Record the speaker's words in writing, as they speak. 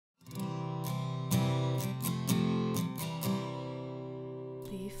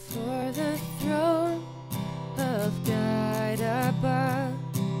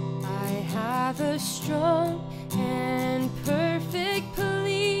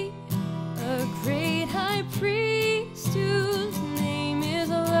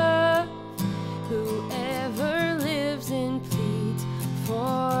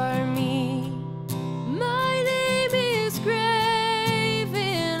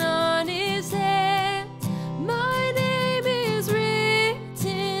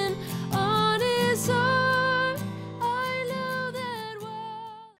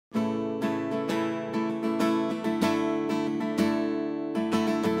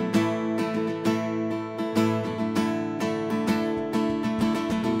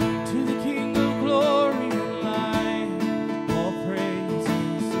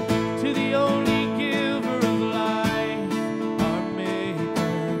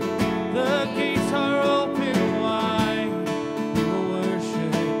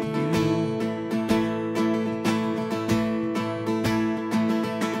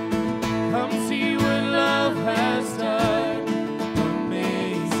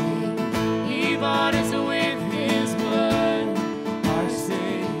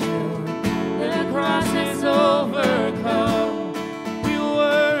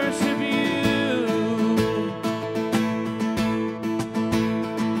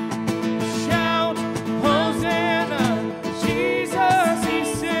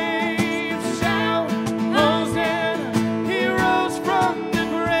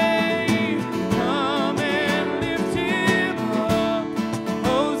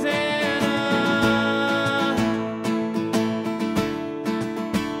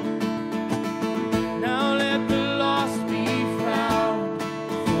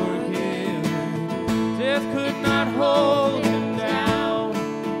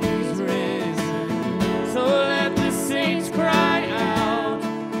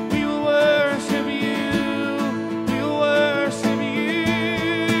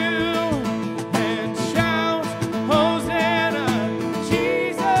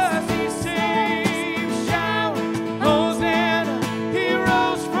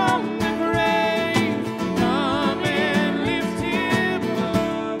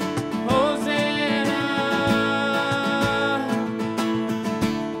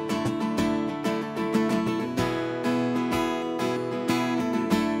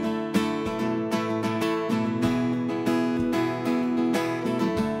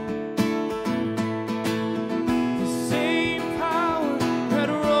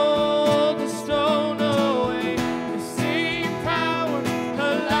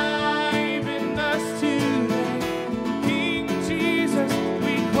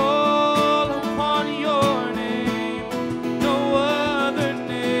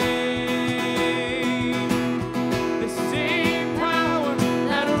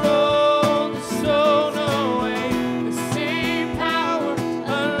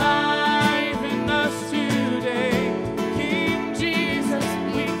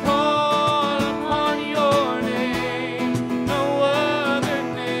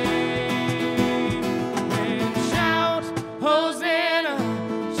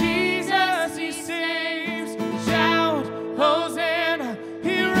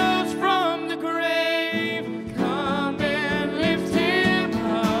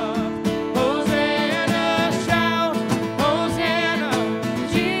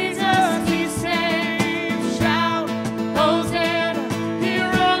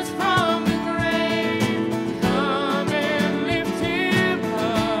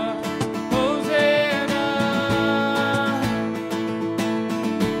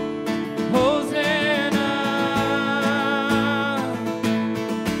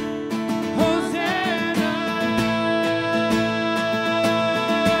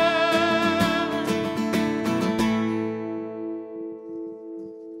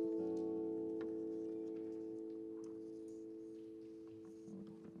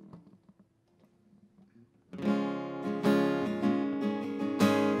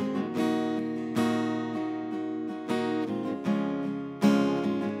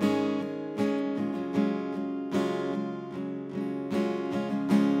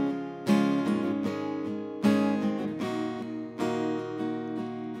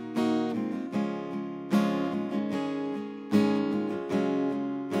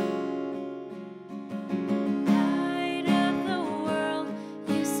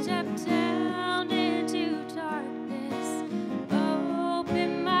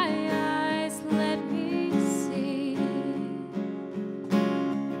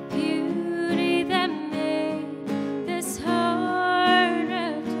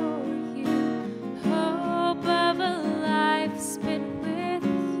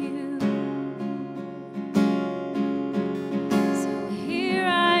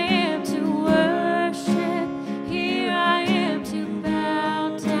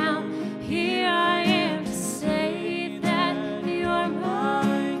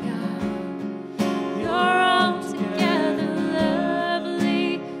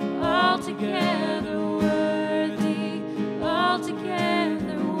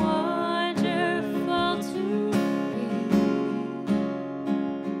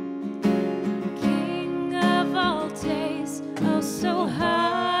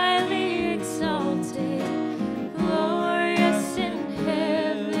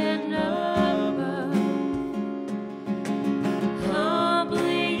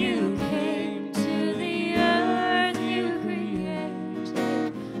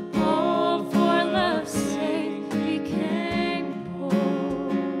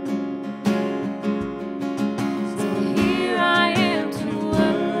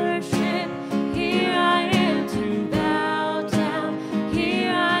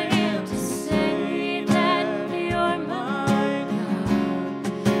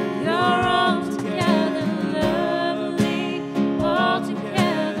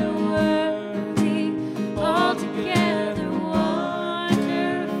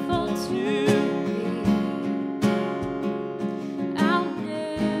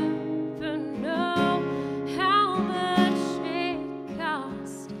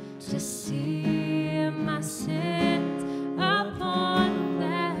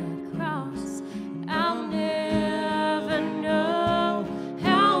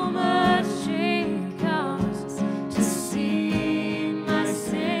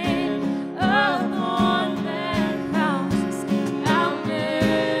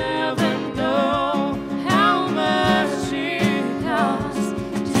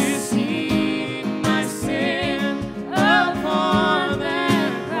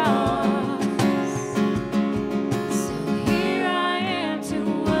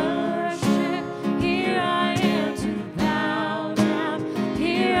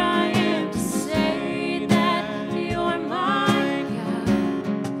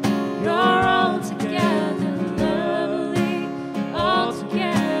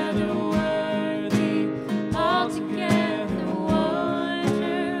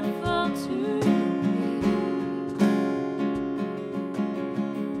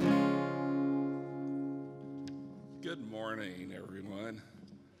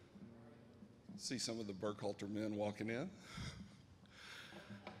See some of the Burkhalter men walking in.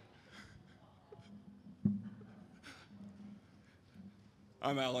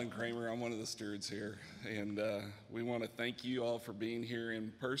 I'm Alan Kramer. I'm one of the stewards here, and we want to thank you all for being here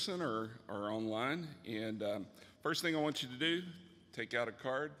in person or online. And first thing I want you to do, take out a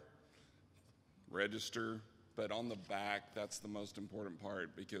card, register, but on the back, that's the most important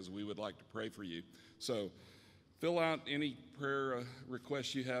part because we would like to pray for you. So fill out any prayer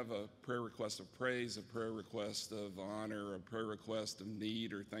request you have, a prayer request of praise, a prayer request of honor, a prayer request of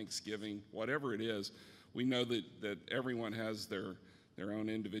need or thanksgiving, whatever it is. We know that everyone has their own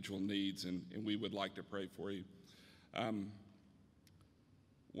individual needs, and we would like to pray for you.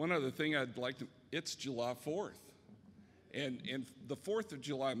 One other thing I'd like to, it's July 4th. And the 4th of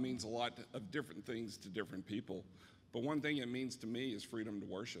July means a lot of different things to different people. But one thing it means to me is freedom to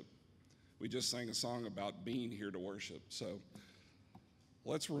worship. We just sang a song about being here to worship. So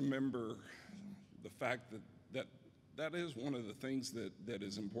let's remember the fact that is one of the things that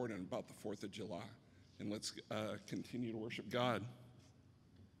is important about the 4th of July. And let's continue to worship God.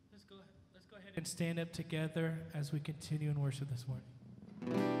 Let's go ahead and stand up together as we continue in worship this morning.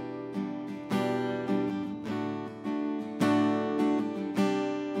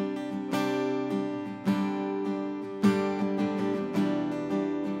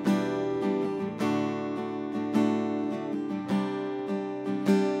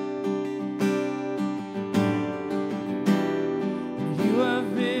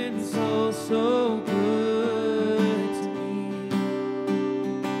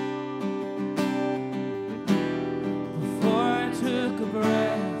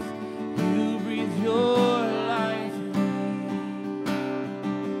 Breath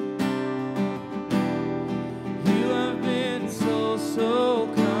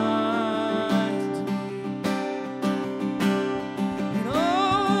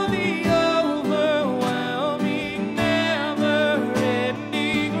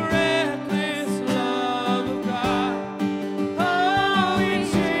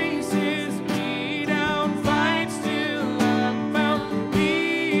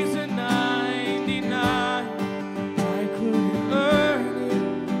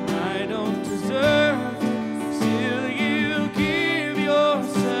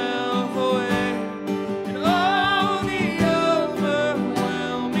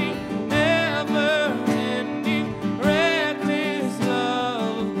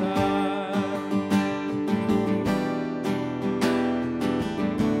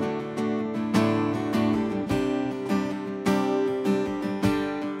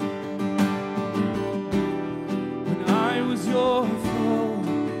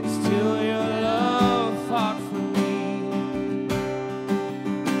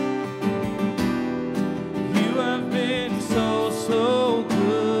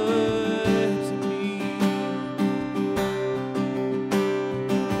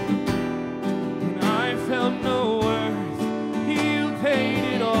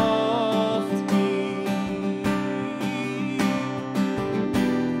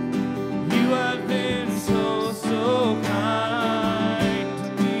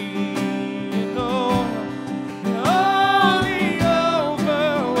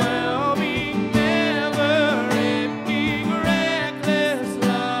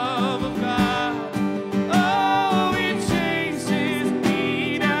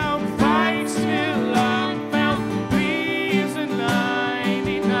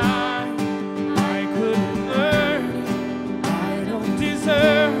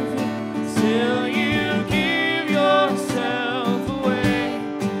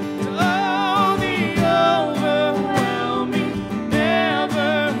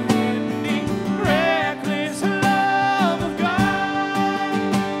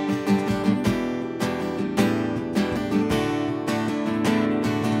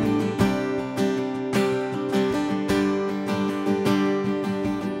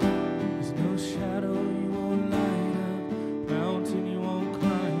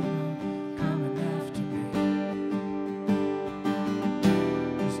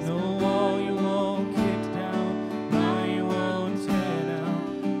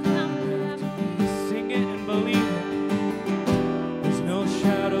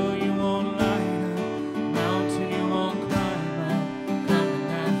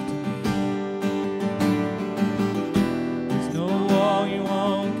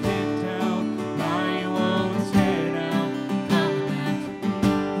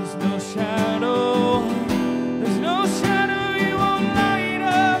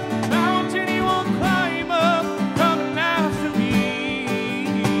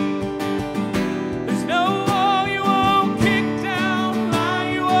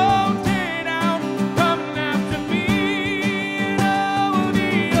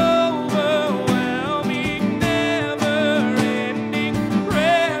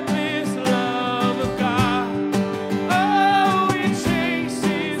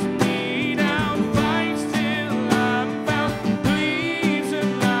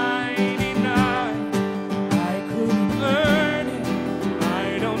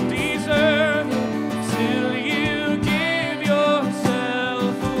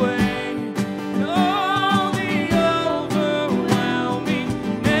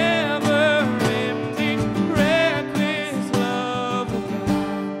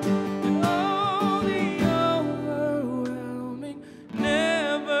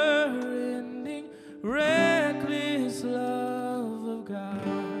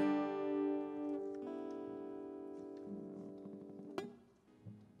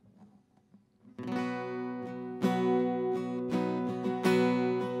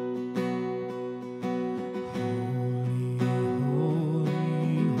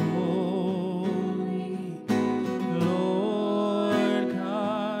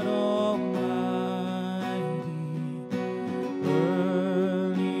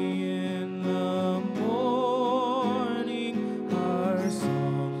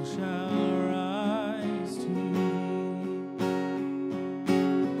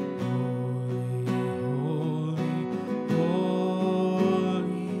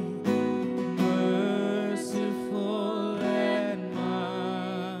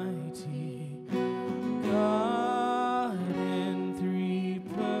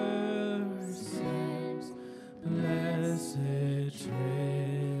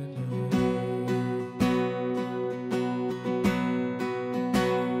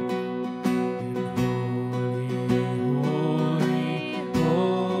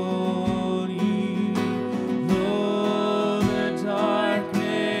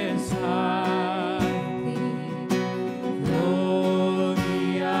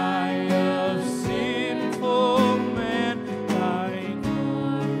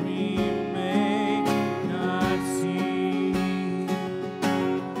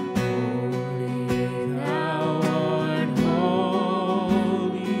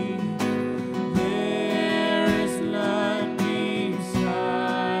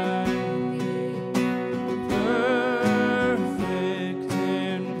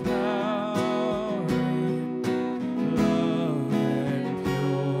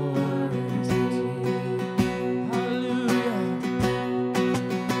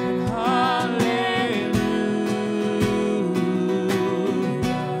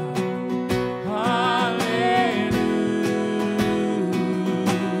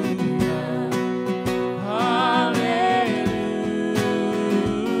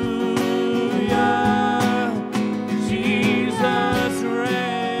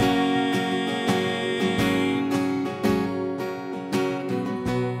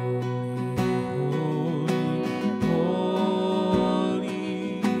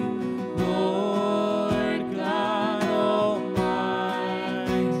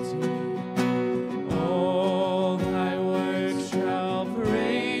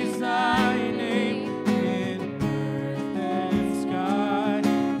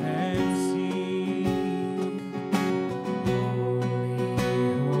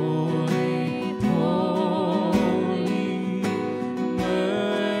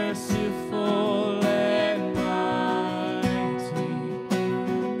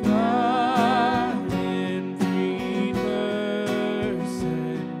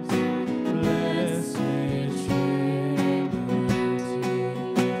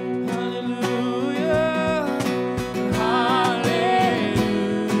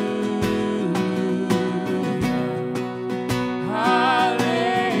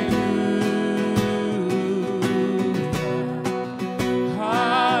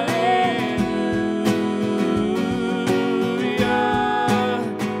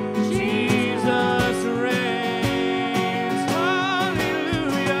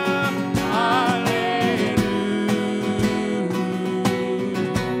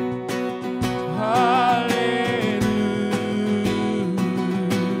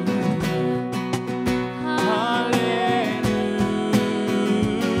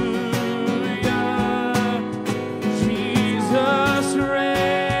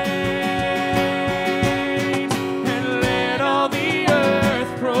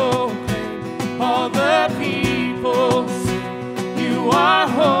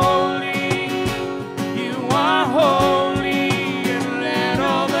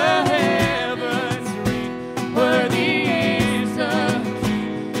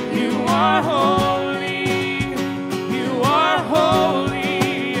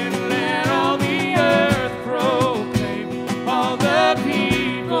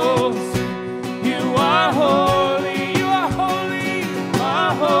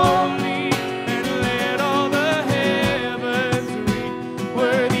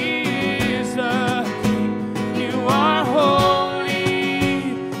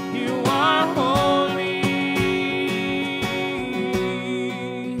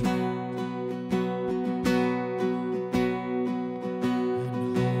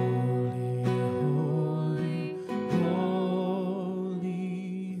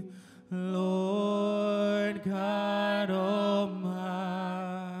God Almighty,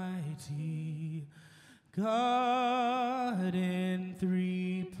 God in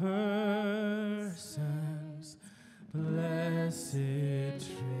three persons, blessed Trinity.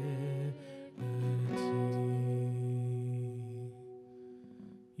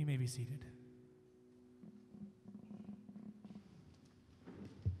 You may be seated.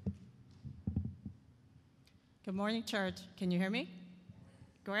 Good morning, church. Can you hear me?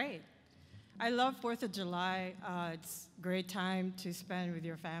 Great. I love 4th of July. It's a great time to spend with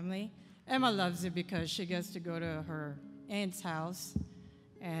your family. Emma loves it because she gets to go to her aunt's house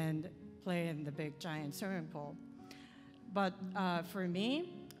and play in the big giant swimming pool. But for me,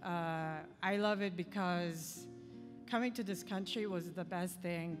 I love it because coming to this country was the best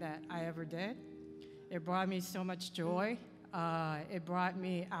thing that I ever did. It brought me so much joy. It brought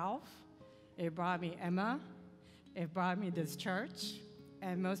me Alf. It brought me Emma. It brought me this church.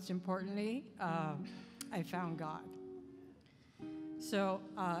 And most importantly, I found God. So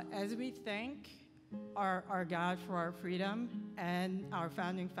as we thank our God for our freedom and our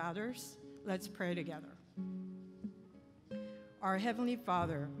founding fathers, let's pray together. Our Heavenly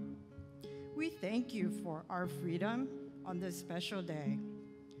Father, we thank you for our freedom on this special day.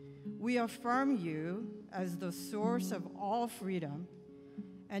 We affirm you as the source of all freedom,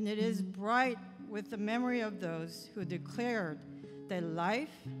 and it is bright with the memory of those who declared that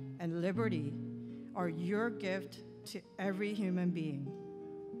life and liberty are your gift to every human being.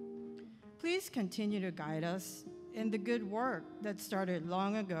 Please continue to guide us in the good work that started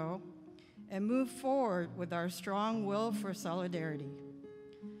long ago and move forward with our strong will for solidarity.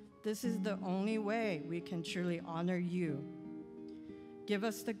 This is the only way we can truly honor you. Give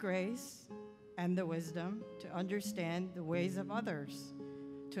us the grace and the wisdom to understand the ways of others,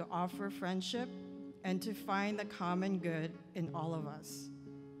 to offer friendship, and to find the common good in all of us.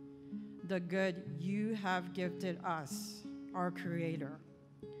 The good you have gifted us, our Creator.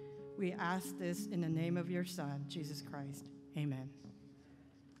 We ask this in the name of your Son, Jesus Christ. Amen.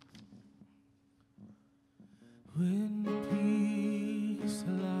 When peace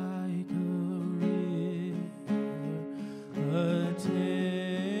like a river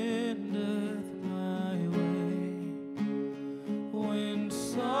attendeth my way, when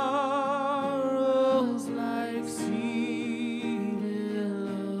sorrows like sea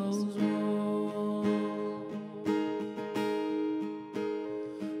billows roll,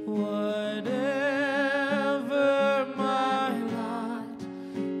 whatever my lot,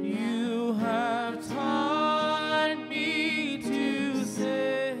 you have taught me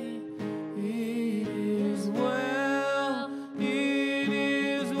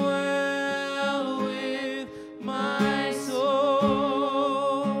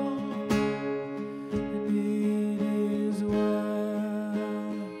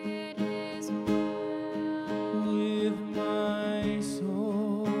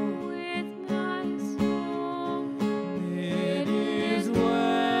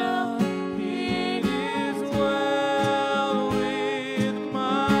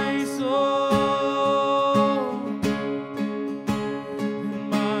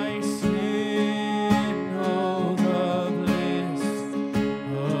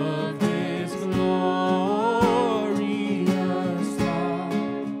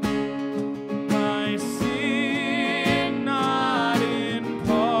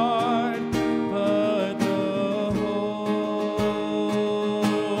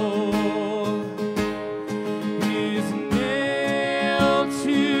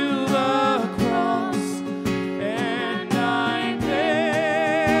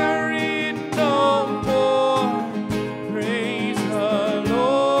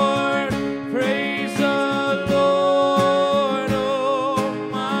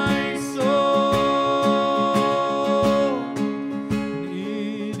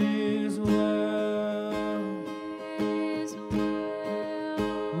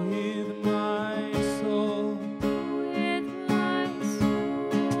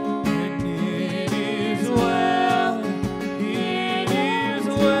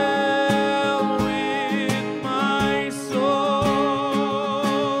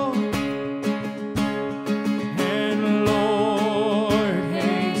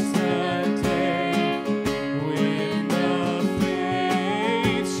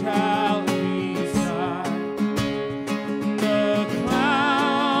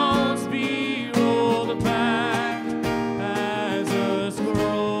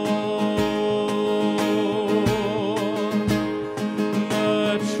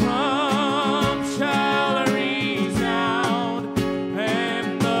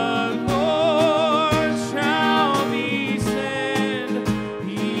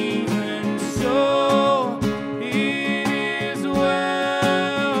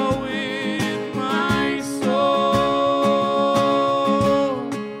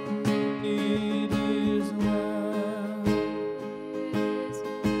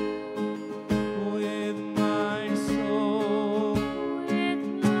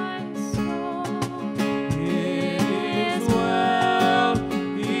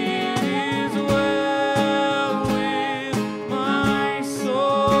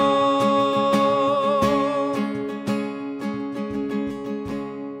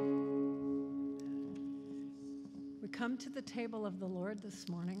the table of the Lord this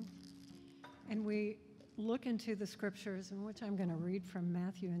morning, and we look into the scriptures, in which I'm going to read from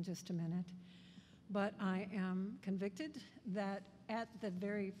Matthew in just a minute. But I am convicted that at the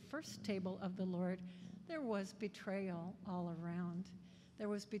very first table of the Lord, there was betrayal all around. There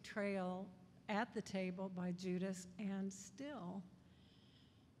was betrayal at the table by Judas, and still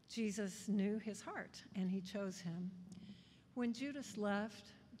Jesus knew his heart, and he chose him. When Judas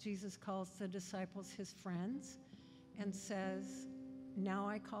left, Jesus calls the disciples his friends and says, "Now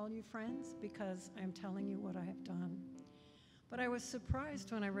I call you friends because I'm telling you what I have done." But I was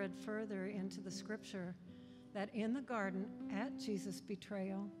surprised when I read further into the scripture that in the garden at Jesus'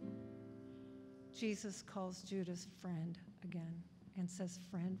 betrayal, Jesus calls Judas friend again and says,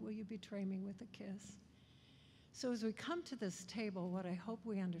 "Friend, will you betray me with a kiss?" So as we come to this table, what I hope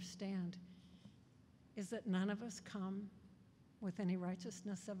we understand is that none of us come with any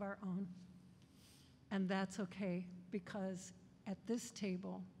righteousness of our own. And that's okay, because at this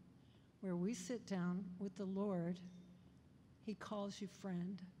table where we sit down with the Lord, he calls you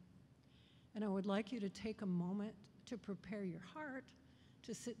friend. And I would like you to take a moment to prepare your heart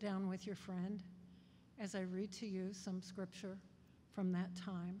to sit down with your friend as I read to you some scripture from that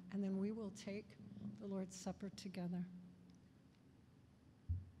time, and then we will take the Lord's Supper together.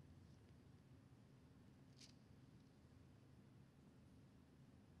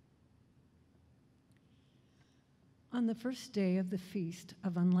 On the first day of the feast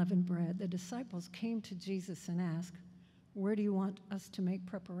of unleavened bread, the disciples came to Jesus and asked, "Where do you want us to make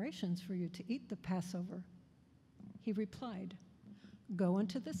preparations for you to eat the Passover?" He replied, "Go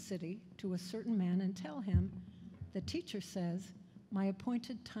into the city to a certain man and tell him, 'The teacher says, my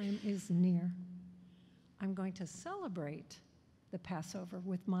appointed time is near. I'm going to celebrate the Passover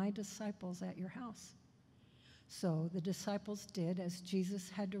with my disciples at your house.' So the disciples did as Jesus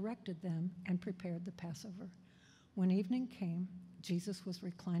had directed them and prepared the Passover. When evening came, Jesus was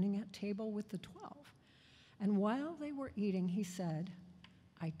reclining at table with the 12. And while they were eating, he said,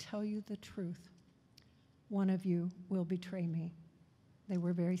 'I tell you the truth. One of you will betray me.' They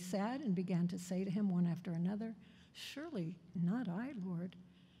were very sad and began to say to him one after another, 'Surely not I, Lord.'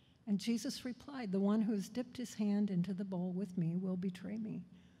 And Jesus replied, 'The one who has dipped his hand into the bowl with me will betray me.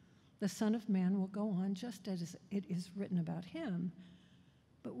 The Son of Man will go on just as it is written about him.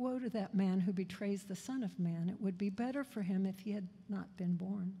 But woe to that man who betrays the Son of Man. It would be better for him if he had not been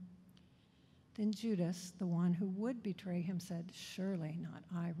born.' Then Judas, the one who would betray him, said, 'Surely not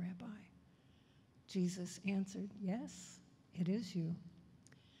I, Rabbi.' Jesus answered, 'Yes, it is you.'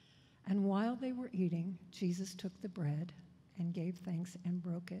 And while they were eating, Jesus took the bread and gave thanks and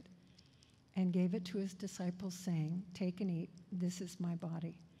broke it and gave it to his disciples, saying, 'Take and eat. This is my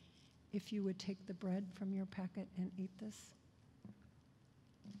body.' If you would take the bread from your packet and eat this."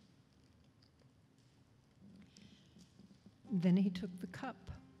 Then he took the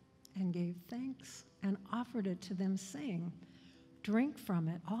cup and gave thanks and offered it to them, saying, "Drink from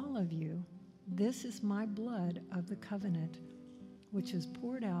it, all of you. This is my blood of the covenant, which is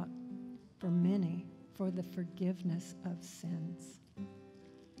poured out for many for the forgiveness of sins."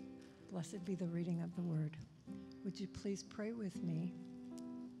 Blessed be the reading of the word. Would you please pray with me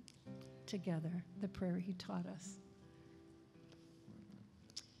together the prayer he taught us?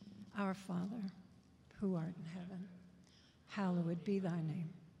 Our Father, who art in heaven, hallowed be thy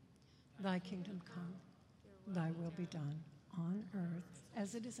name. Thy kingdom come, thy will be done on earth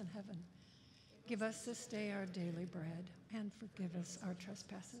as it is in heaven. Give us this day our daily bread, and forgive us our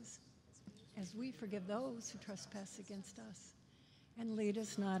trespasses, as we forgive those who trespass against us. And lead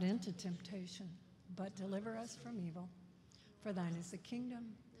us not into temptation, but deliver us from evil. For thine is the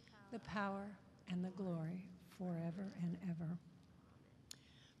kingdom, the power, and the glory forever and ever.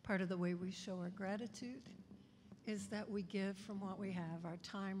 Part of the way we show our gratitude is that we give from what we have, our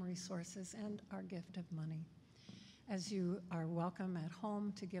time, resources, and our gift of money. As you are welcome at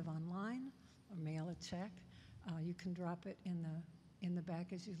home to give online or mail a check, you can drop it in the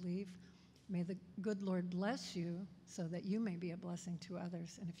back as you leave. May the good Lord bless you so that you may be a blessing to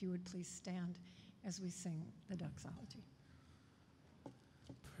others. And if you would please stand as we sing the doxology.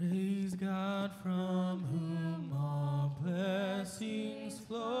 Praise God from whom all blessings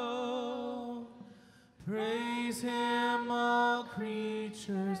flow. Praise him, all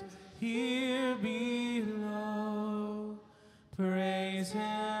creatures here below. Praise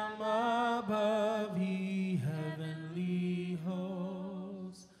him above, ye heavenly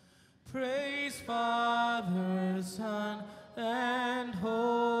hosts. Praise Father, Son, and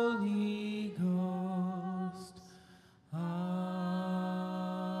Holy Ghost.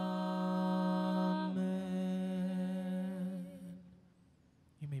 Amen.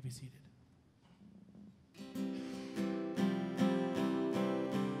 You may be seated.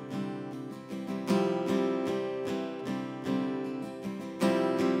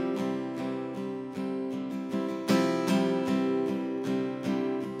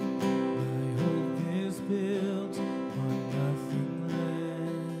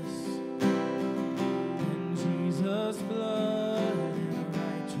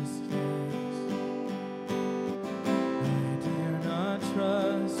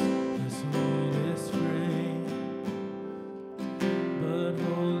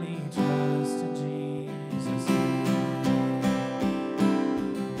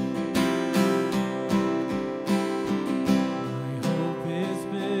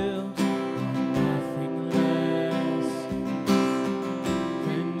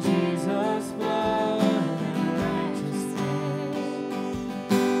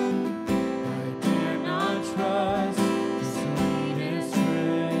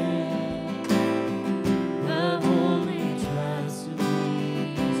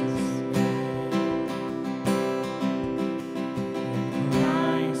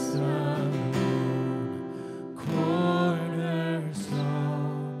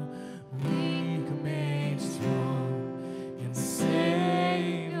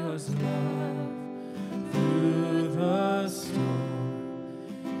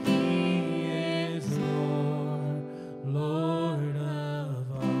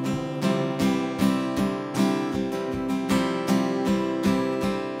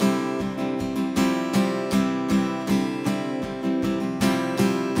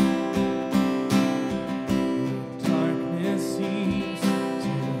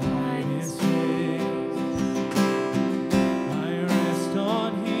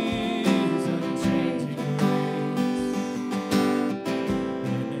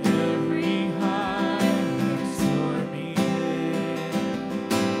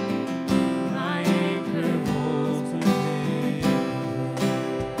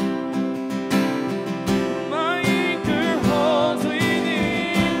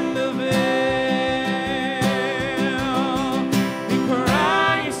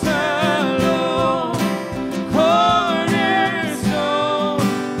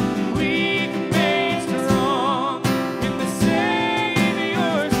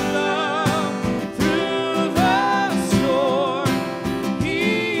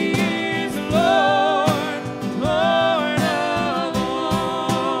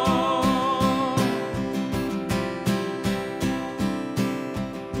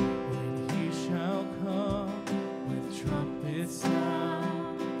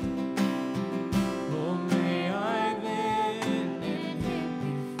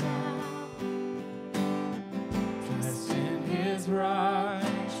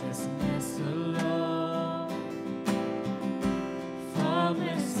 righteousness alone,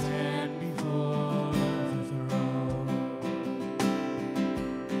 faultless and before the throne.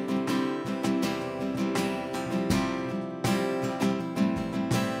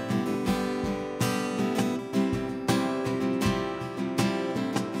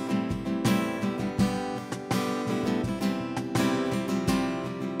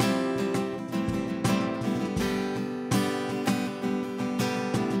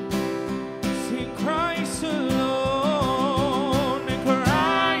 See Christ alone, and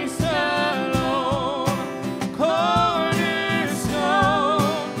Christ alone,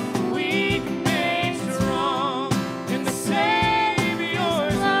 cornerstone, weak made strong in the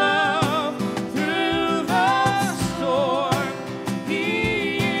Savior's love through the storm.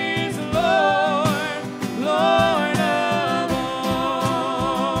 He is Lord, Lord of all.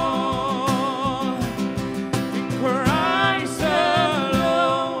 In Christ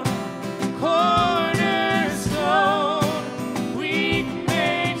alone, cornerstone, weak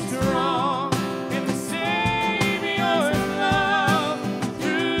made strong in the Savior's love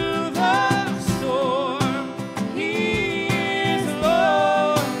through the storm. He is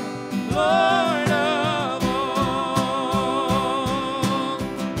Lord, Lord of all.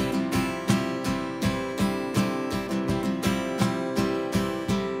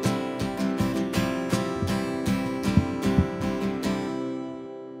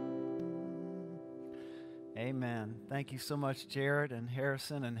 Amen. Thank you so much, Jared and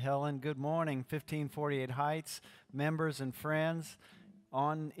Harrison and Helen. Good morning, 1548 Heights members and friends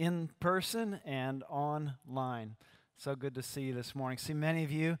in person and online. So good to see you this morning. See many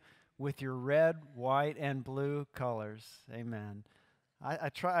of you with your red, white, and blue colors. Amen.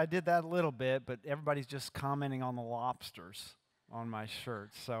 I did that a little bit, but everybody's just commenting on the lobsters on my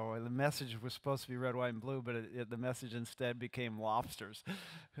shirt. So the message was supposed to be red, white, and blue, but the message instead became lobsters.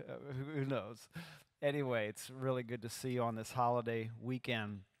 Who knows? Anyway, it's really good to see you on this holiday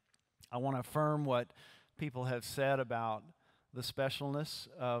weekend. I want to affirm what people have said about the specialness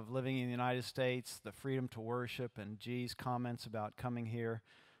of living in the United States, the freedom to worship, and G's comments about coming here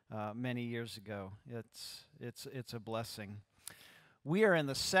many years ago. It's a blessing. We are in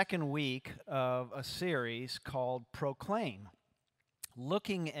the second week of a series called Proclaim,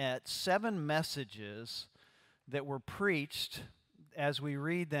 looking at 7 messages that were preached as we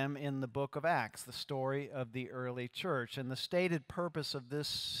read them in the book of Acts, the story of the early church. And the stated purpose of this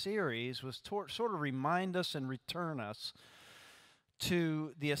series was to sort of remind us and return us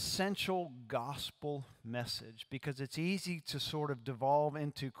to the essential gospel message, because it's easy to sort of devolve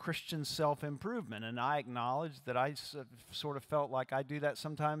into Christian self-improvement. And I acknowledge that I sort of felt like I do that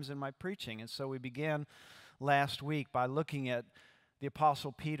sometimes in my preaching. And so we began last week by looking at the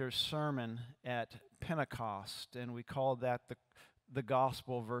Apostle Peter's sermon at Pentecost, and we called that the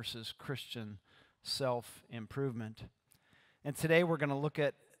gospel versus Christian self-improvement. And today we're going to look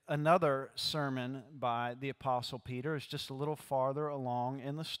at another sermon by the Apostle Peter. It's just a little farther along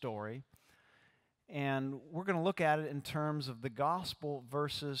in the story. And we're going to look at it in terms of the gospel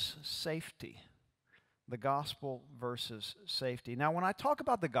versus safety. The gospel versus safety. Now, when I talk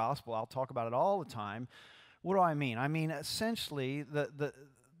about the gospel, I'll talk about it all the time. What do I mean? I mean, essentially, the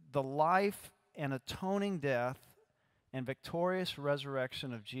life and atoning death and victorious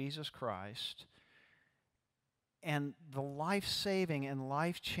resurrection of Jesus Christ, and the life-saving and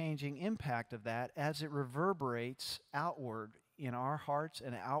life-changing impact of that as it reverberates outward in our hearts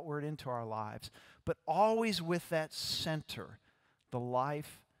and outward into our lives, but always with that center, the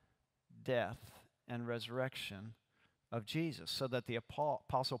life, death, and resurrection of Jesus. So that the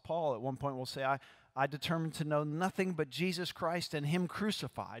Apostle Paul at one point will say, I determined to know nothing but Jesus Christ and Him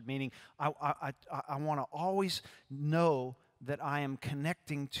crucified, meaning I want to always know that I am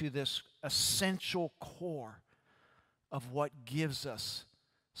connecting to this essential core of what gives us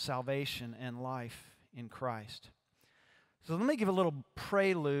salvation and life in Christ. So let me give a little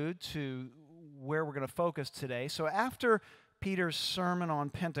prelude to where we're going to focus today. So after Peter's sermon on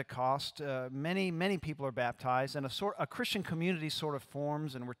Pentecost, many people are baptized, and a Christian community sort of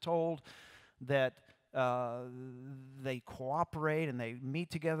forms, and we're told that they cooperate and they meet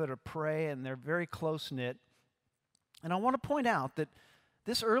together to pray, and they're very close-knit. And I want to point out that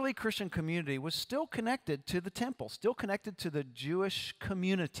this early Christian community was still connected to the temple, still connected to the Jewish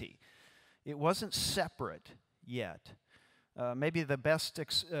community. It wasn't separate yet. Maybe the best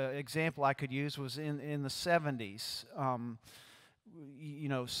example I could use was in the 70s.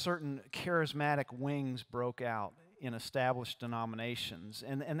 Certain charismatic wings broke out in established denominations,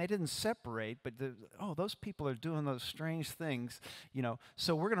 and they didn't separate, but those people are doing those strange things,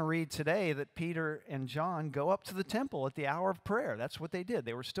 So we're going to read today that Peter and John go up to the temple at the hour of prayer. That's what they did.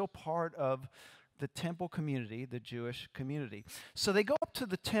 They were still part of the temple community, the Jewish community. So they go up to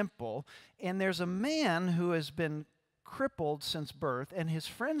the temple, and there's a man who has been crippled since birth, and his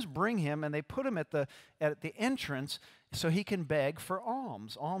friends bring him, and they put him at the entrance so he can beg for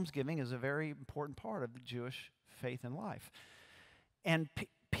alms. Almsgiving is a very important part of the Jewish faith and life. And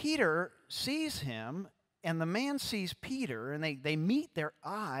Peter sees him, and the man sees Peter, and they meet their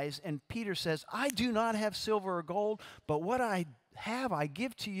eyes, and Peter says, "I do not have silver or gold, but what I have I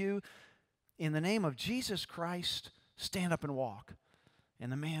give to you. In the name of Jesus Christ, stand up and walk."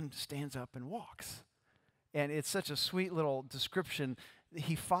 And the man stands up and walks. And it's such a sweet little description.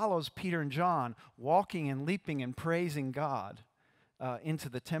 He follows Peter and John walking and leaping and praising God into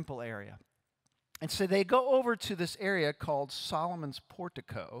the temple area. And so they go over to this area called Solomon's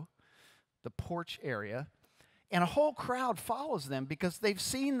Portico, the porch area, and a whole crowd follows them because they've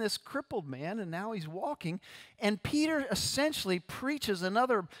seen this crippled man, and now he's walking. And Peter essentially preaches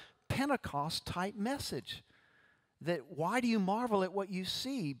another Pentecost-type message. That why do you marvel at what you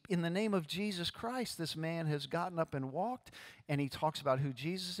see? In the name of Jesus Christ, this man has gotten up and walked, and he talks about who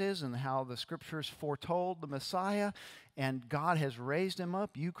Jesus is and how the Scriptures foretold the Messiah, and God has raised him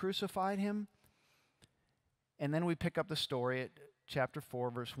up. You crucified him. And then we pick up the story at chapter 4,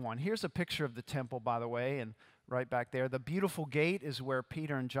 verse 1. Here's a picture of the temple, by the way, and right back there. The beautiful gate is where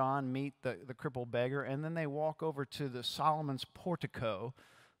Peter and John meet the crippled beggar, and then they walk over to the Solomon's Portico,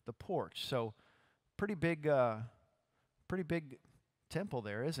 the porch. So pretty big temple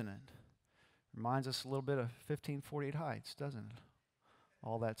there, isn't it? Reminds us a little bit of 1548 Heights, doesn't it?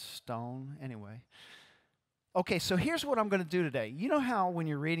 All that stone. Anyway. Okay, so here's what I'm going to do today. You know how when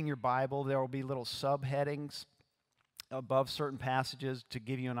you're reading your Bible, there will be little subheadings above certain passages to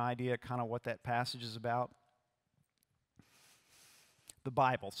give you an idea kind of what that passage is about? The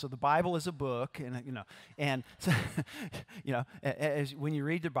Bible. So the Bible is a book, and so, when you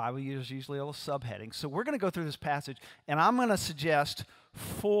read the Bible, there's usually a little subheading. So we're going to go through this passage, and I'm going to suggest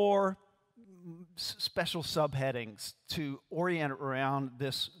 4 special subheadings to orient around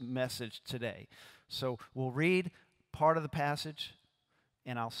this message today. So we'll read part of the passage,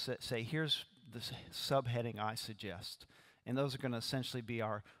 and I'll say, here's the subheading I suggest. And those are going to essentially be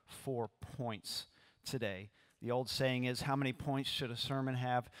our 4 points today. The old saying is, how many points should a sermon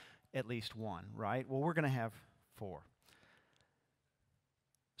have? At least 1, right? Well, we're going to have 4.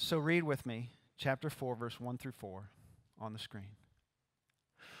 So read with me, chapter 4, verse 1 through 4 on the screen.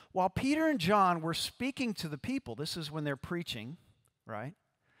 While Peter and John were speaking to the people, this is when they're preaching, right?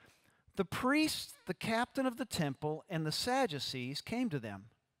 The priests, the captain of the temple, and the Sadducees came to them,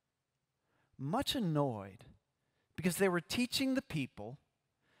 much annoyed, because they were teaching the people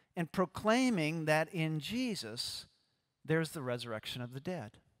and proclaiming that in Jesus there's the resurrection of the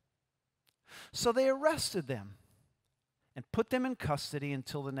dead. So they arrested them and put them in custody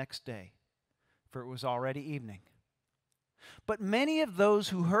until the next day, for it was already evening. But many of those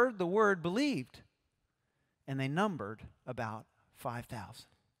who heard the word believed, and they numbered about 5,000.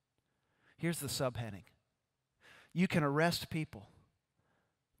 Here's the subheading. You can arrest people,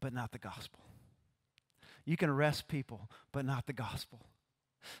 but not the gospel. You can arrest people, but not the gospel.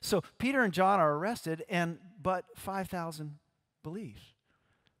 So Peter and John are arrested, but 5,000 believe.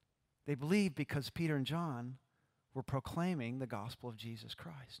 They believe because Peter and John were proclaiming the gospel of Jesus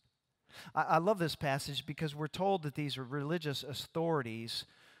Christ. I love this passage because we're told that these religious authorities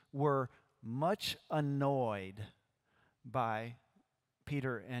were much annoyed by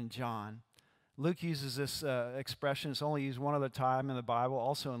Peter and John. Luke uses this expression. It's only used one other time in the Bible,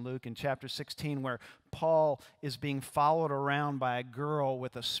 also in Luke in chapter 16, where Paul is being followed around by a girl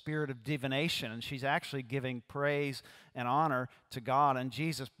with a spirit of divination, and she's actually giving praise and honor to God and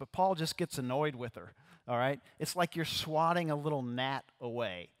Jesus, but Paul just gets annoyed with her, all right? It's like you're swatting a little gnat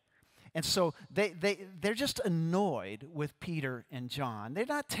away. And so they're just annoyed with Peter and John. They're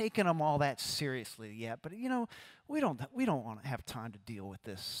not taking them all that seriously yet, but we don't want to have time to deal with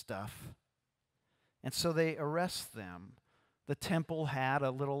this stuff. And so they arrest them. The temple had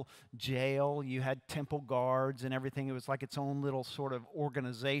a little jail. You had temple guards and everything. It was like its own little sort of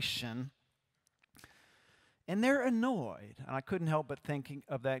organization. And they're annoyed. And I couldn't help but thinking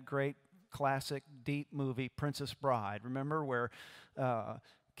of that great classic deep movie, Princess Bride. Remember where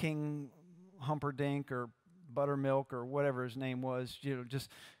King Humperdinck or Buttermilk or whatever his name was,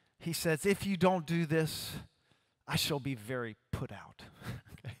 he says, if you don't do this, I shall be very put out.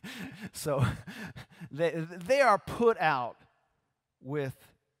 Okay? So they are put out with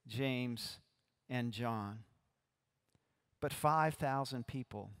James and John. But 5,000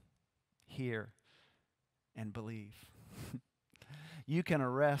 people hear and believe. You can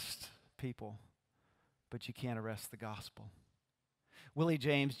arrest people, but you can't arrest the gospel. Willie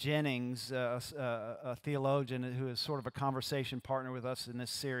James Jennings, a theologian who is sort of a conversation partner with us in this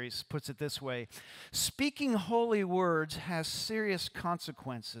series, puts it this way: speaking holy words has serious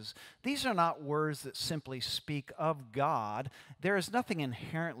consequences. These are not words that simply speak of God. There is nothing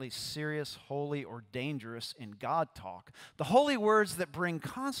inherently serious, holy, or dangerous in God talk. The holy words that bring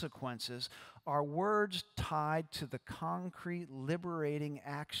consequences are words tied to the concrete, liberating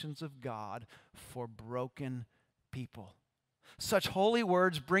actions of God for broken people. Such holy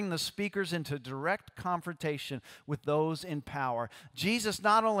words bring the speakers into direct confrontation with those in power. Jesus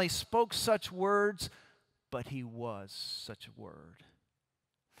not only spoke such words, but he was such a word.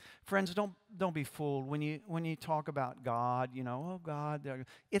 Friends, don't be fooled when you talk about God. Oh God,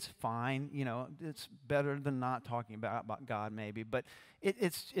 it's fine. It's better than not talking about God maybe, but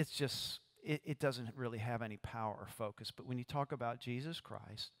it doesn't really have any power or focus. But when you talk about Jesus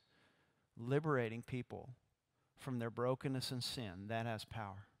Christ liberating people from their brokenness and sin, that has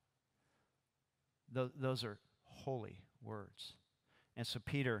power. Those are holy words. And so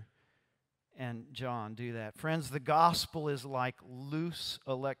Peter and John do that. Friends, the gospel is like loose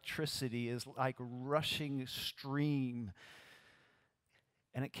electricity, is like rushing stream,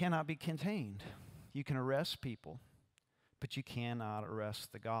 and it cannot be contained. You can arrest people, but you cannot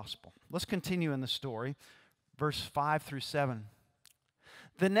arrest the gospel. Let's continue in the story, verse 5 through 7.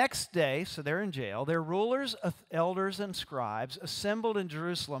 The next day, so they're in jail, their rulers, elders, and scribes assembled in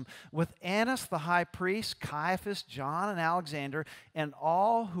Jerusalem with Annas the high priest, Caiaphas, John, and Alexander, and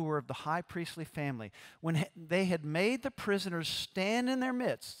all who were of the high priestly family. When they had made the prisoners stand in their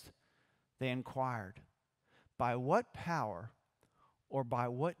midst, they inquired, "By what power or by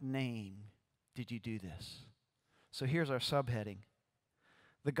what name did you do this?" So here's our subheading: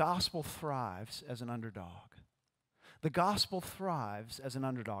 the gospel thrives as an underdog. The gospel thrives as an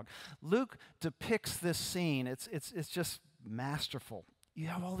underdog. Luke depicts this scene. It's just masterful. You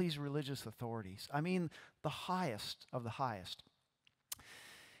have all these religious authorities. I mean, the highest of the highest.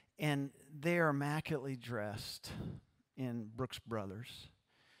 And they are immaculately dressed in Brooks Brothers.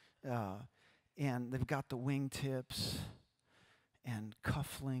 And they've got the wingtips and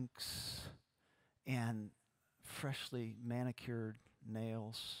cufflinks and freshly manicured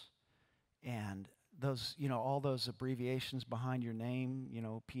nails and those, all those abbreviations behind your name,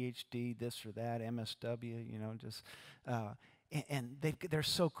 PhD, this or that, MSW, and they're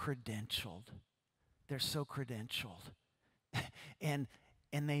so credentialed. They're so credentialed. and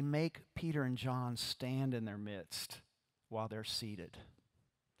they make Peter and John stand in their midst while they're seated.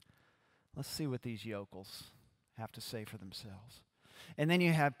 Let's see what these yokels have to say for themselves. And then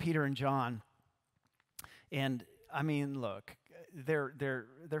you have Peter and John, and I mean, look,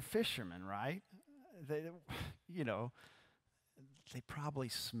 they're fishermen, right? They probably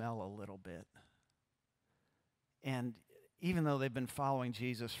smell a little bit. And even though they've been following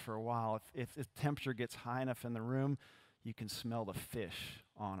Jesus for a while, if the temperature gets high enough in the room, you can smell the fish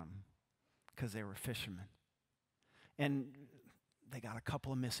on them because they were fishermen. And they got a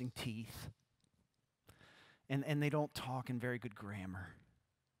couple of missing teeth. And they don't talk in very good grammar.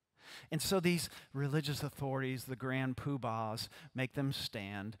 And so these religious authorities, the grand poobahs, make them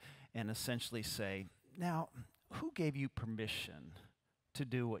stand and essentially say, "Now, who gave you permission to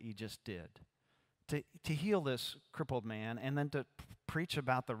do what you just did? To heal this crippled man and then to preach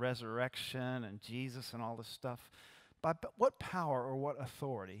about the resurrection and Jesus and all this stuff? By what power or what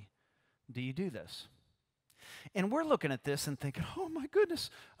authority do you do this?" And we're looking at this and thinking, "Oh my goodness,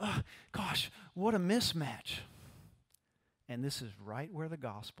 gosh, what a mismatch." And this is right where the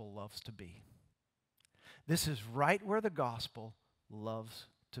gospel loves to be. This is right where the gospel loves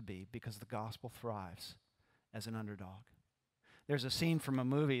to be, because the gospel thrives as an underdog. There's a scene from a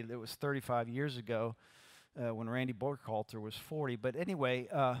movie that was 35 years ago when Randy Burkhalter was 40. But anyway,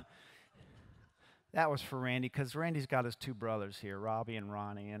 that was for Randy, because Randy's got his two brothers here, Robbie and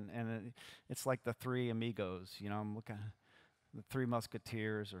Ronnie, and it's like the three amigos. I'm looking at the Three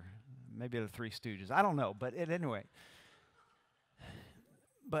Musketeers, or maybe the Three Stooges. I don't know, but anyway.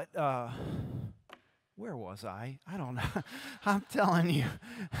 But where was I? I don't know. I'm telling you.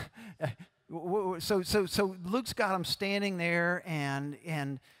 So Luke's got him standing there,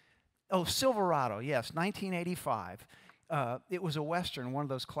 and Silverado, yes, 1985. It was a Western, one of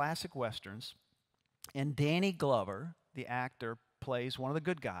those classic Westerns. And Danny Glover, the actor, plays one of the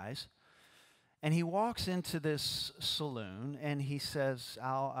good guys. And he walks into this saloon, and he says,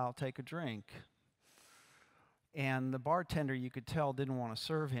 I'll take a drink. And the bartender, you could tell, didn't want to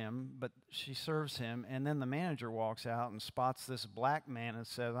serve him, but she serves him. And then the manager walks out and spots this black man and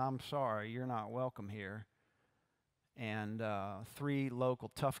says, "I'm sorry, you're not welcome here." And 3 local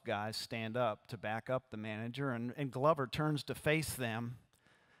tough guys stand up to back up the manager. And Glover turns to face them.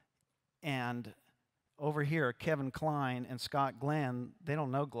 And over here, Kevin Kline and Scott Glenn, they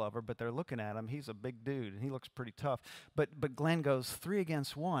don't know Glover, but they're looking at him. He's a big dude, and he looks pretty tough. But Glenn goes, 3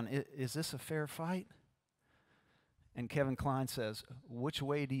 against 1. Is this a fair fight? And Kevin Kline says, "Which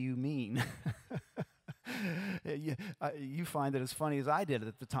way do you mean?" You find it as funny as I did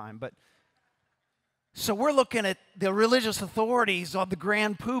at the time. But so we're looking at the religious authorities of the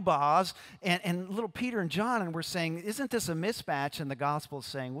grand poobahs and little Peter and John, and we're saying, isn't this a mismatch? And the gospel is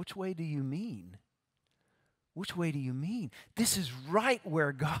saying, which way do you mean? Which way do you mean? This is right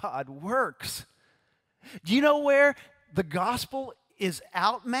where God works. Do you know where the gospel is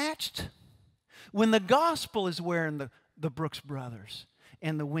outmatched? When the gospel is wearing the Brooks Brothers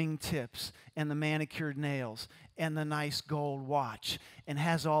and the wingtips and the manicured nails and the nice gold watch and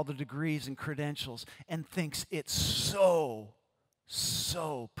has all the degrees and credentials and thinks it's so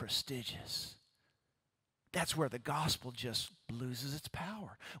prestigious. That's where the gospel just loses its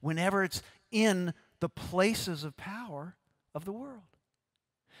power. Whenever it's in the places of power of the world.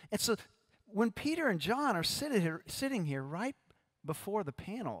 And so when Peter and John are sitting here right before the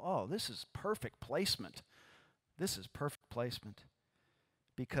panel, oh, this is perfect placement. This is perfect placement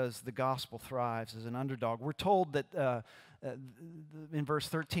because the gospel thrives as an underdog. We're told that in verse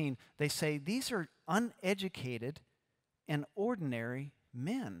 13, they say, these are uneducated and ordinary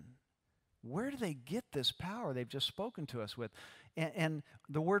men. Where do they get this power they've just spoken to us with? And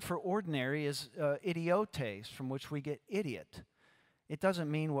the word for ordinary is idiotes, from which we get idiot. It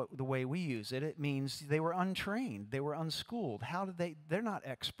doesn't mean the way we use it. It means they were untrained. They were unschooled. How did they're not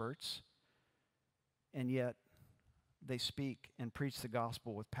experts. And yet they speak and preach the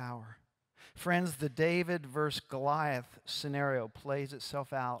gospel with power. Friends, the David versus Goliath scenario plays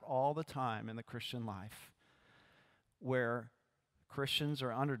itself out all the time in the Christian life, where Christians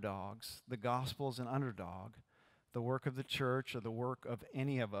are underdogs. The gospel is an underdog. The work of the church or the work of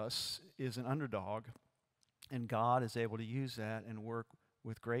any of us is an underdog. And God is able to use that and work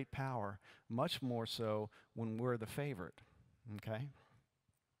with great power, much more so when we're the favorite, okay?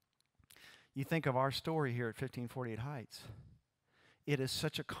 You think of our story here at 1548 Heights. It is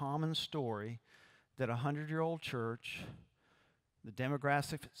such a common story that a 100-year-old church, the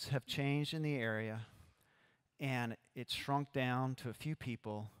demographics have changed in the area, and it's shrunk down to a few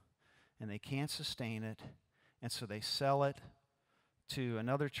people, and they can't sustain it, and so they sell it to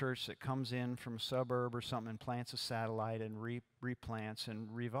another church that comes in from a suburb or something and plants a satellite and replants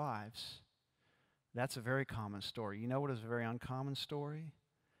and revives. That's a very common story. You know what is a very uncommon story?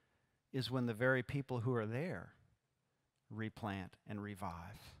 Is when the very people who are there replant and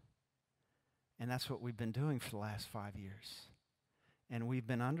revive. And that's what we've been doing for the last 5 years. And we've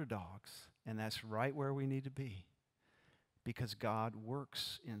been underdogs, and that's right where we need to be, because God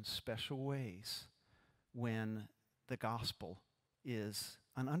works in special ways when the gospel is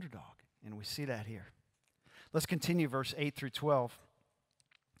an underdog, and we see that here. Let's continue verse 8 through 12.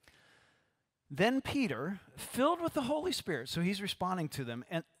 Then Peter, filled with the Holy Spirit, so he's responding to them,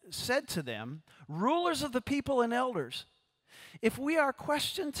 and said to them, rulers of the people and elders, if we are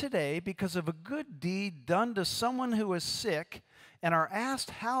questioned today because of a good deed done to someone who is sick and are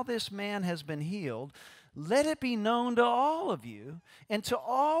asked how this man has been healed, let it be known to all of you and to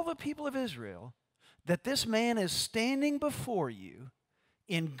all the people of Israel that this man is standing before you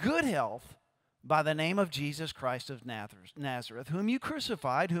in good health by the name of Jesus Christ of Nazareth, whom you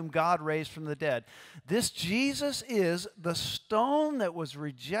crucified, whom God raised from the dead. This Jesus is the stone that was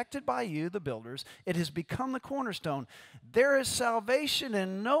rejected by you, the builders. It has become the cornerstone. There is salvation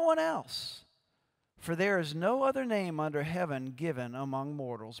in no one else, for there is no other name under heaven given among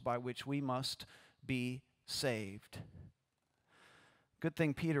mortals by which we must be saved. Good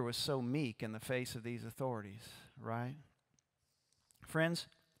thing Peter was so meek in the face of these authorities, right? Friends,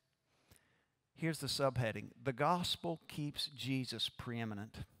 here's the subheading. The gospel keeps Jesus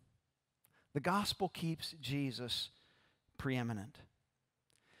preeminent. The gospel keeps Jesus preeminent.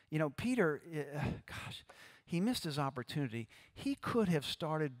 You know, Peter, he missed his opportunity. He could have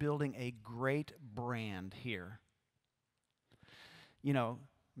started building a great brand here. You know,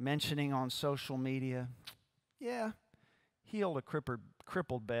 mentioning on social media, yeah, healed a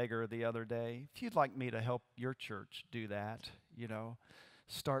crippled beggar the other day. If you'd like me to help your church do that, you know,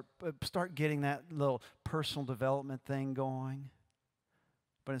 start getting that little personal development thing going.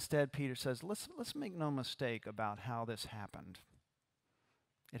 But instead, Peter says, let's make no mistake about how this happened.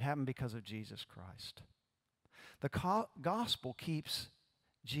 It happened because of Jesus Christ. The gospel keeps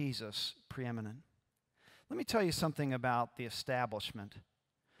Jesus preeminent. Let me tell you something about the establishment.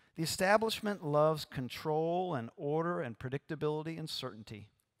 The establishment loves control and order and predictability and certainty.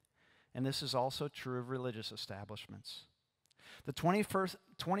 And this is also true of religious establishments. The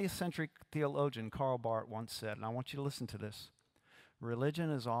 20th century theologian Karl Barth once said, and I want you to listen to this, religion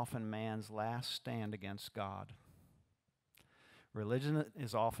is often man's last stand against God. Religion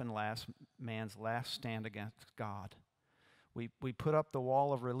is often man's last stand against God. We put up the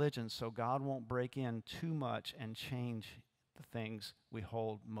wall of religion so God won't break in too much and change the things we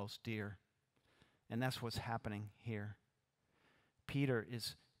hold most dear. And that's what's happening here. Peter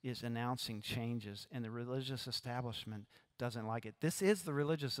is announcing changes, and the religious establishment doesn't like it. This is the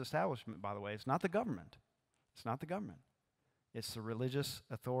religious establishment, by the way. It's not the government. It's not the government. It's the religious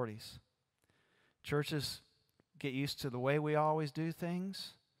authorities. Churches get used to the way we always do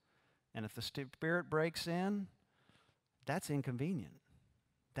things, and if the Spirit breaks in, that's inconvenient.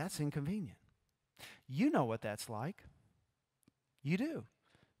 That's inconvenient. You know what that's like. You do.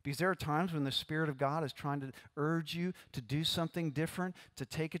 Because there are times when the Spirit of God is trying to urge you to do something different, to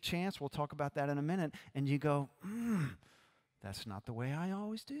take a chance. We'll talk about that in a minute. And you go, that's not the way I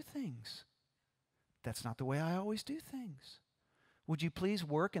always do things. That's not the way I always do things. Would you please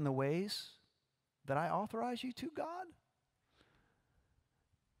work in the ways that I authorize you to, God?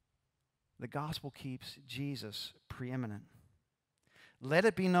 The gospel keeps Jesus preeminent. Let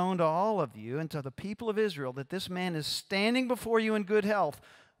it be known to all of you and to the people of Israel that this man is standing before you in good health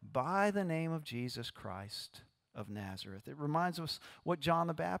by the name of Jesus Christ of Nazareth. It reminds us what John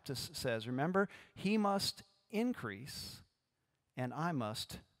the Baptist says. Remember, he must increase and I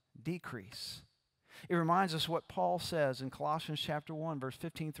must decrease. It reminds us what Paul says in Colossians chapter 1, verse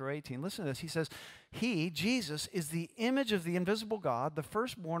 15 through 18. Listen to this. He says, He, Jesus, is the image of the invisible God, the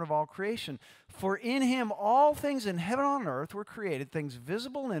firstborn of all creation. For in him all things in heaven and on earth were created, things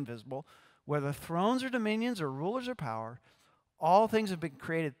visible and invisible, whether thrones or dominions or rulers or power. All things have been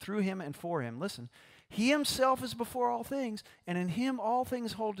created through him and for him. Listen, he himself is before all things, and in him all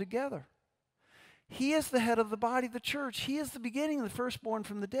things hold together. He is the head of the body, the church. He is the beginning, the firstborn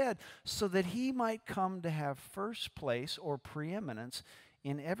from the dead, so that he might come to have first place or preeminence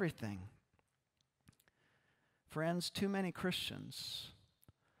in everything. Friends, too many Christians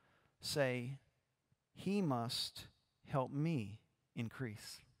say, he must help me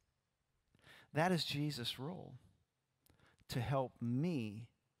increase. That is Jesus' role, to help me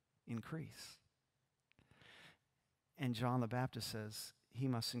increase. And John the Baptist says, he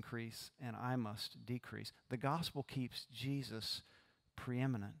must increase and I must decrease. The gospel keeps Jesus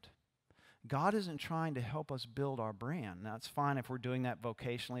preeminent. God isn't trying to help us build our brand. Now, it's fine if we're doing that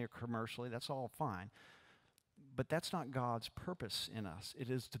vocationally or commercially. That's all fine. But that's not God's purpose in us. It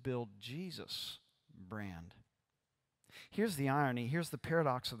is to build Jesus' brand. Here's the irony. Here's the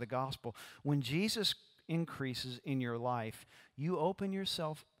paradox of the gospel. When Jesus increases in your life, you open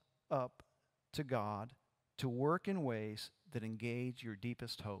yourself up to God to work in ways that engage your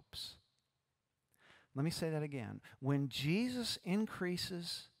deepest hopes. Let me say that again. When Jesus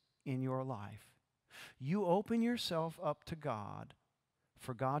increases in your life, you open yourself up to God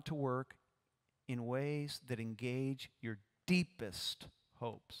for God to work in ways that engage your deepest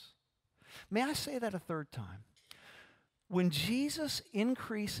hopes. May I say that a third time? When Jesus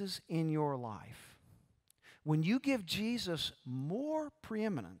increases in your life, when you give Jesus more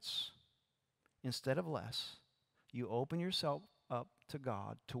preeminence instead of less, you open yourself up to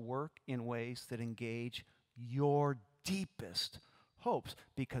God to work in ways that engage your deepest hopes,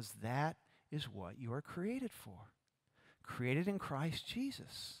 because that is what you are created for. Created in Christ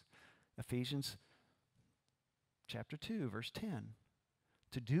Jesus. Ephesians chapter 2, verse 10.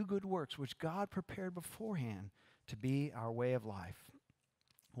 To do good works which God prepared beforehand to be our way of life.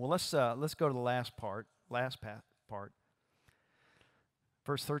 Well, let's go to the last part.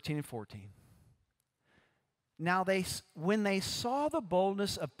 Verse 13 and 14. Now, when they saw the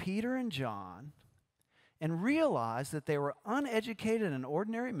boldness of Peter and John and realized that they were uneducated and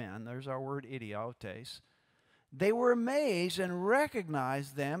ordinary men, there's our word idiotes, they were amazed and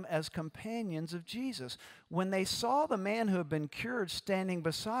recognized them as companions of Jesus. When they saw the man who had been cured standing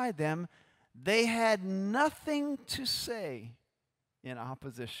beside them, they had nothing to say in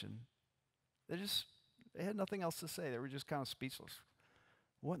opposition. They had nothing else to say. They were just kind of speechless.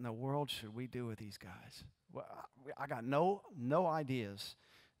 What in the world should we do with these guys? Well, I got no ideas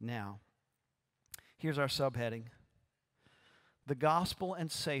now. Here's our subheading. The gospel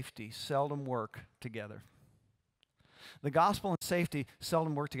and safety seldom work together. The gospel and safety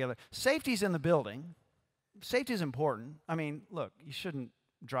seldom work together. Safety's in the building. Safety is important. I mean, look, you shouldn't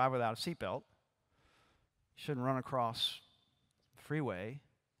drive without a seatbelt. You shouldn't run across the freeway.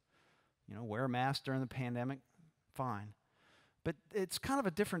 Wear a mask during the pandemic, fine. But it's kind of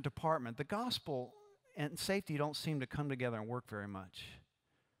a different department. The gospel and safety don't seem to come together and work very much.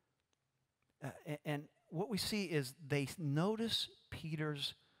 And what we see is they notice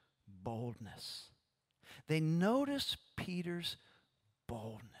Peter's boldness. They notice Peter's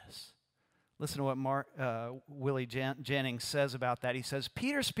boldness. Listen to what Willie Jennings says about that. He says,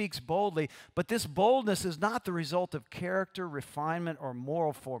 Peter speaks boldly, but this boldness is not the result of character, refinement, or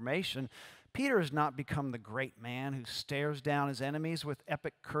moral formation. Peter has not become the great man who stares down his enemies with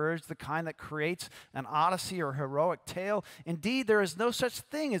epic courage, the kind that creates an odyssey or heroic tale. Indeed, there is no such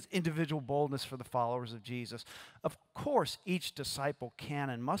thing as individual boldness for the followers of Jesus. Of course, each disciple can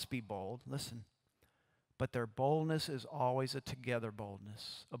and must be bold. Listen. But their boldness is always a together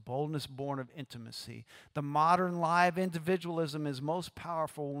boldness, a boldness born of intimacy. The modern live individualism is most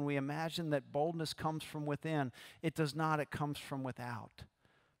powerful when we imagine that boldness comes from within. It does not, it comes from without,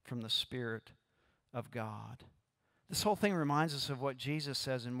 from the Spirit of God. This whole thing reminds us of what Jesus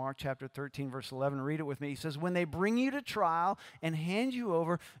says in Mark chapter 13, verse 11. Read it with me. He says, when they bring you to trial and hand you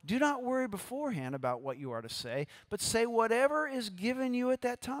over, do not worry beforehand about what you are to say, but say whatever is given you at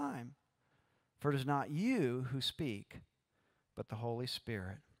that time. For it is not you who speak, but the Holy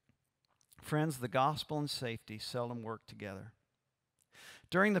Spirit. Friends, the gospel and safety seldom work together.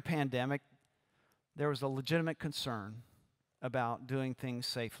 During the pandemic, there was a legitimate concern about doing things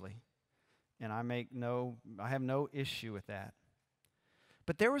safely. And I have no issue with that.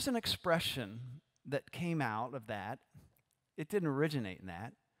 But there was an expression that came out of that. It didn't originate in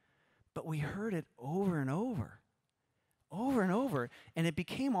that, but we heard it over and over and over, and it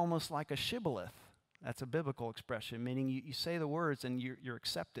became almost like a shibboleth. That's a biblical expression, meaning you say the words and you're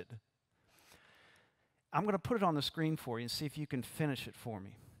accepted. I'm going to put it on the screen for you and see if you can finish it for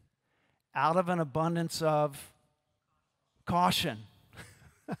me. Out of an abundance of caution.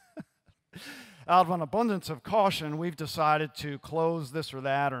 Out of an abundance of caution, we've decided to close this or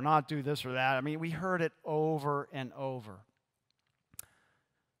that or not do this or that. I mean, we heard it over and over.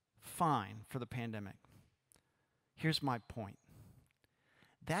 Fine for the pandemic. Here's my point.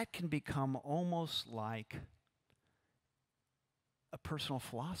 That can become almost like a personal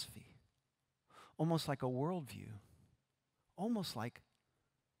philosophy, almost like a worldview, almost like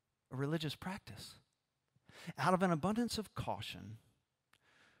a religious practice. Out of an abundance of caution,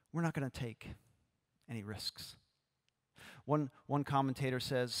 we're not going to take any risks. One commentator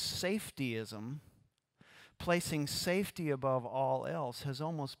says, safetyism, placing safety above all else, has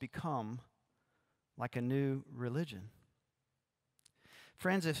almost become like a new religion.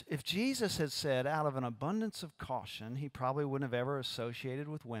 Friends, if Jesus had said out of an abundance of caution, he probably wouldn't have ever associated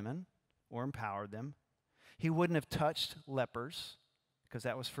with women or empowered them. He wouldn't have touched lepers because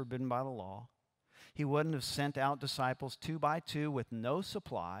that was forbidden by the law. He wouldn't have sent out disciples 2 by 2 with no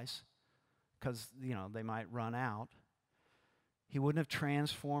supplies because, they might run out. He wouldn't have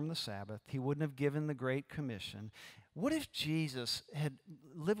transformed the Sabbath. He wouldn't have given the Great Commission. What if Jesus had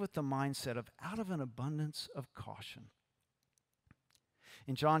lived with the mindset of out of an abundance of caution?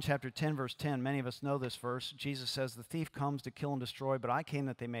 In John chapter 10, verse 10, many of us know this verse. Jesus says, the thief comes to kill and destroy, but I came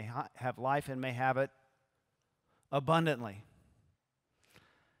that they may have life and may have it abundantly.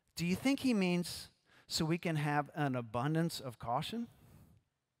 Do you think he means so we can have an abundance of caution?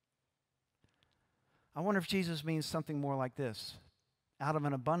 I wonder if Jesus means something more like this. Out of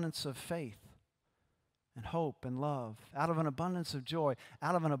an abundance of faith and hope and love, out of an abundance of joy,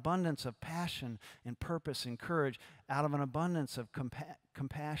 out of an abundance of passion and purpose and courage, out of an abundance of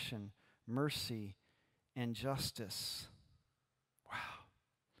compassion, mercy, and justice. Wow.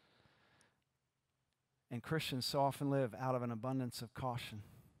 And Christians so often live out of an abundance of caution.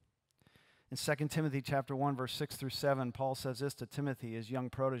 In 2 Timothy chapter 1, verse 6 through 7, Paul says this to Timothy, his young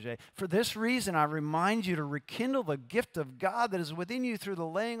protege. For this reason, I remind you to rekindle the gift of God that is within you through the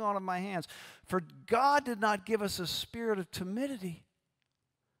laying on of my hands. For God did not give us a spirit of timidity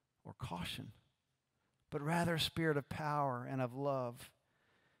or caution, but rather a spirit of power and of love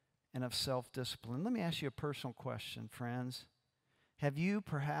and of self-discipline. Let me ask you a personal question, friends. Have you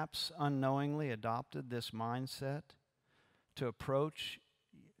perhaps unknowingly adopted this mindset to approach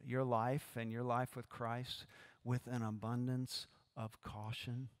your life and your life with Christ with an abundance of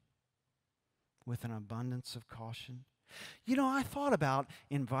caution? With an abundance of caution. I thought about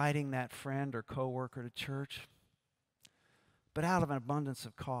inviting that friend or coworker to church, but out of an abundance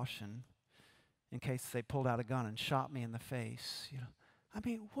of caution, in case they pulled out a gun and shot me in the face.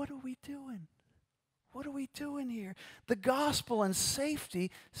 What are we doing? What are we doing here? The gospel and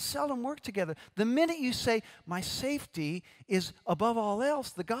safety seldom work together. The minute you say, my safety is above all else,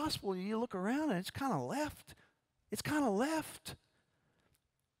 the gospel, you look around and it's kind of left. It's kind of left.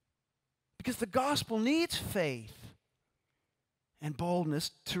 Because the gospel needs faith and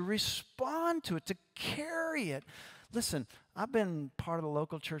boldness to respond to it, to carry it. Listen, I've been part of the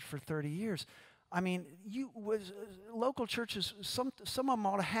local church for 30 years. I mean, local churches, some of them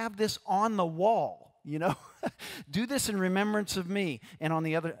ought to have this on the wall. You know, do this in remembrance of me. And on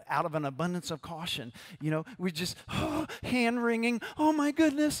the other, out of an abundance of caution, you know, we just hand wringing. Oh my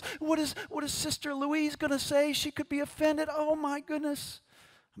goodness, what is Sister Louise going to say? She could be offended. Oh my goodness,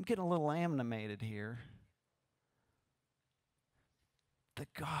 I'm getting a little animated here. The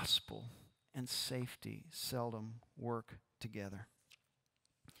gospel and safety seldom work together.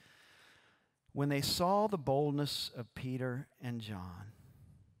 When they saw the boldness of Peter and John,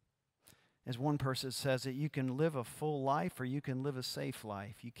 as one person says it, you can live a full life or you can live a safe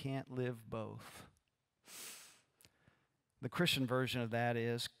life. You can't live both. The Christian version of that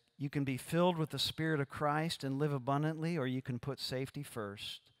is you can be filled with the Spirit of Christ and live abundantly, or you can put safety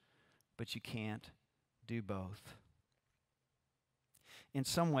first, but you can't do both. In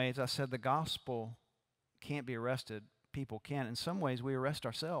some ways, I said the gospel can't be arrested. People can. In some ways, we arrest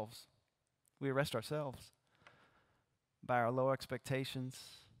ourselves. We arrest ourselves by our low expectations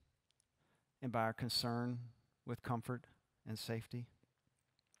and by our concern with comfort and safety.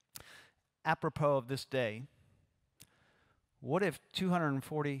 Apropos of this day, what if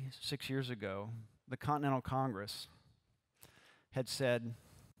 246 years ago, the Continental Congress had said,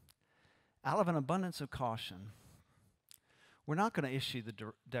 out of an abundance of caution, we're not going to issue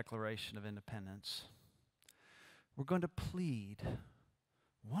the Declaration of Independence. We're going to plead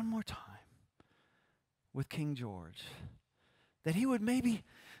one more time with King George that he would maybe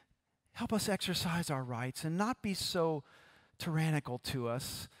help us exercise our rights and not be so tyrannical to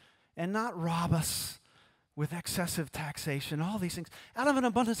us and not rob us with excessive taxation, all these things, out of an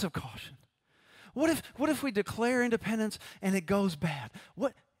abundance of caution. What if we declare independence and it goes bad?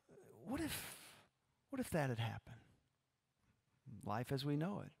 What if that had happened? Life as we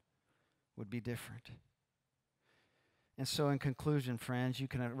know it would be different. And so in conclusion, friends, you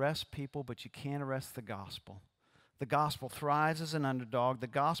can arrest people, but you can't arrest the gospel. The gospel thrives as an underdog. The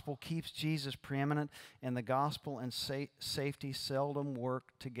gospel keeps Jesus preeminent, and the gospel and safety seldom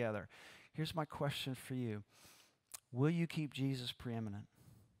work together. Here's my question for you. Will you keep Jesus preeminent?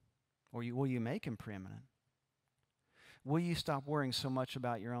 Or will you make him preeminent? Will you stop worrying so much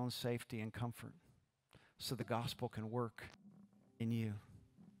about your own safety and comfort so the gospel can work in you?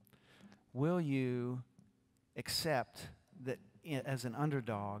 Will you accept that as an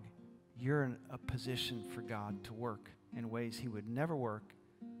underdog, you're in a position for God to work in ways he would never work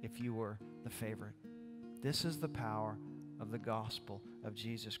if you were the favorite? This is the power of the gospel of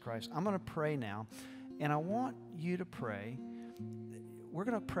Jesus Christ. I'm going to pray now, and I want you to pray. We're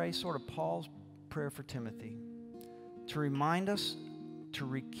going to pray sort of Paul's prayer for Timothy to remind us to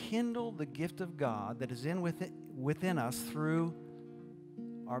rekindle the gift of God that is within us through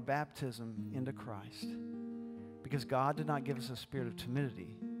our baptism into Christ. Because God did not give us a spirit of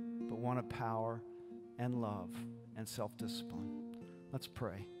timidity, but one of power and love and self-discipline. Let's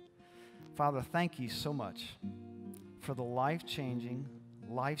pray. Father, thank you so much for the life-changing,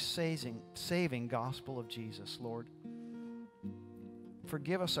 life-saving gospel of Jesus, Lord.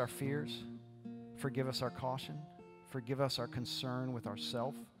 Forgive us our fears. Forgive us our caution. Forgive us our concern with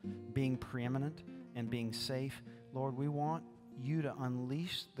ourself, being preeminent and being safe. Lord, we want you to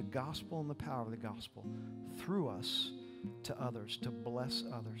unleash the gospel and the power of the gospel through us to others, to bless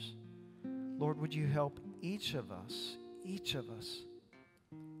others. Lord, would you help each of us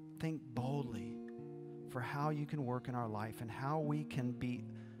think boldly for how you can work in our life and how we can be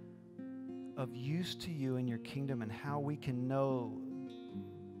of use to you in your kingdom and how we can know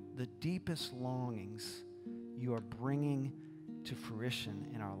the deepest longings you are bringing to fruition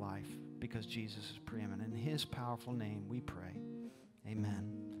in our life because Jesus is preeminent. In his powerful name we pray.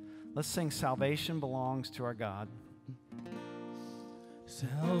 Amen. Let's sing Salvation Belongs to Our God.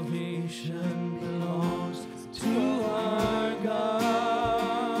 Salvation belongs to our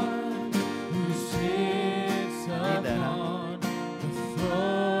God, who sits upon the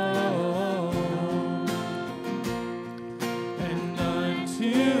throne, and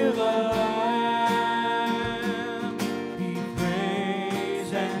unto the Lamb be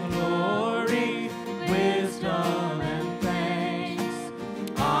praise and glory, wisdom and thanks,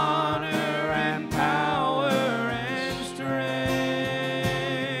 honor and power and strength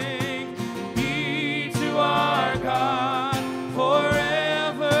be to our God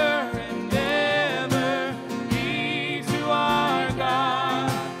forever.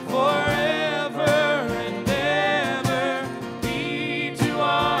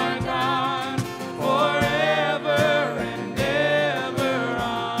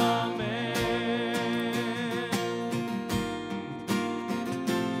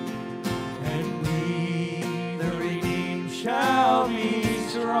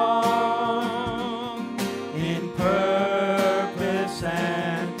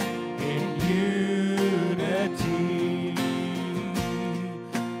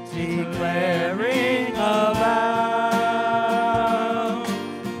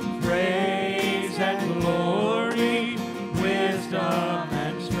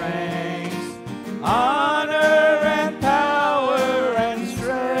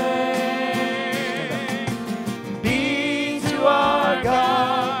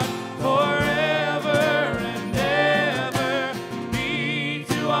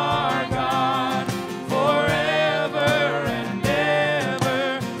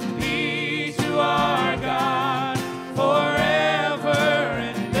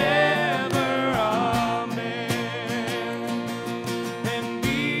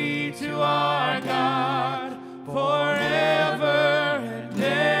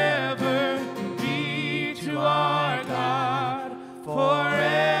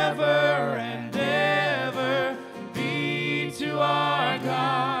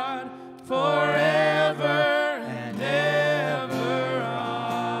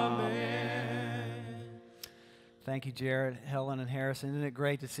 Thank you, Jared, Helen, and Harrison. Isn't it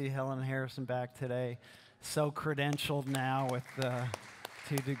great to see Helen and Harrison back today? So credentialed now with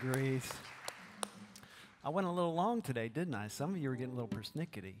 2 degrees. I went a little long today, didn't I? Some of you were getting a little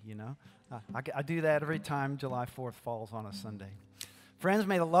persnickety, you know. I do that every time July 4th falls on a Sunday. Friends,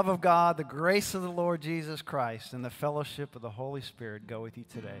 may the love of God, the grace of the Lord Jesus Christ, and the fellowship of the Holy Spirit go with you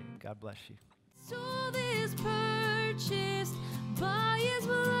today. God bless you. Soul is purchased by His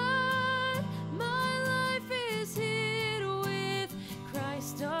blood.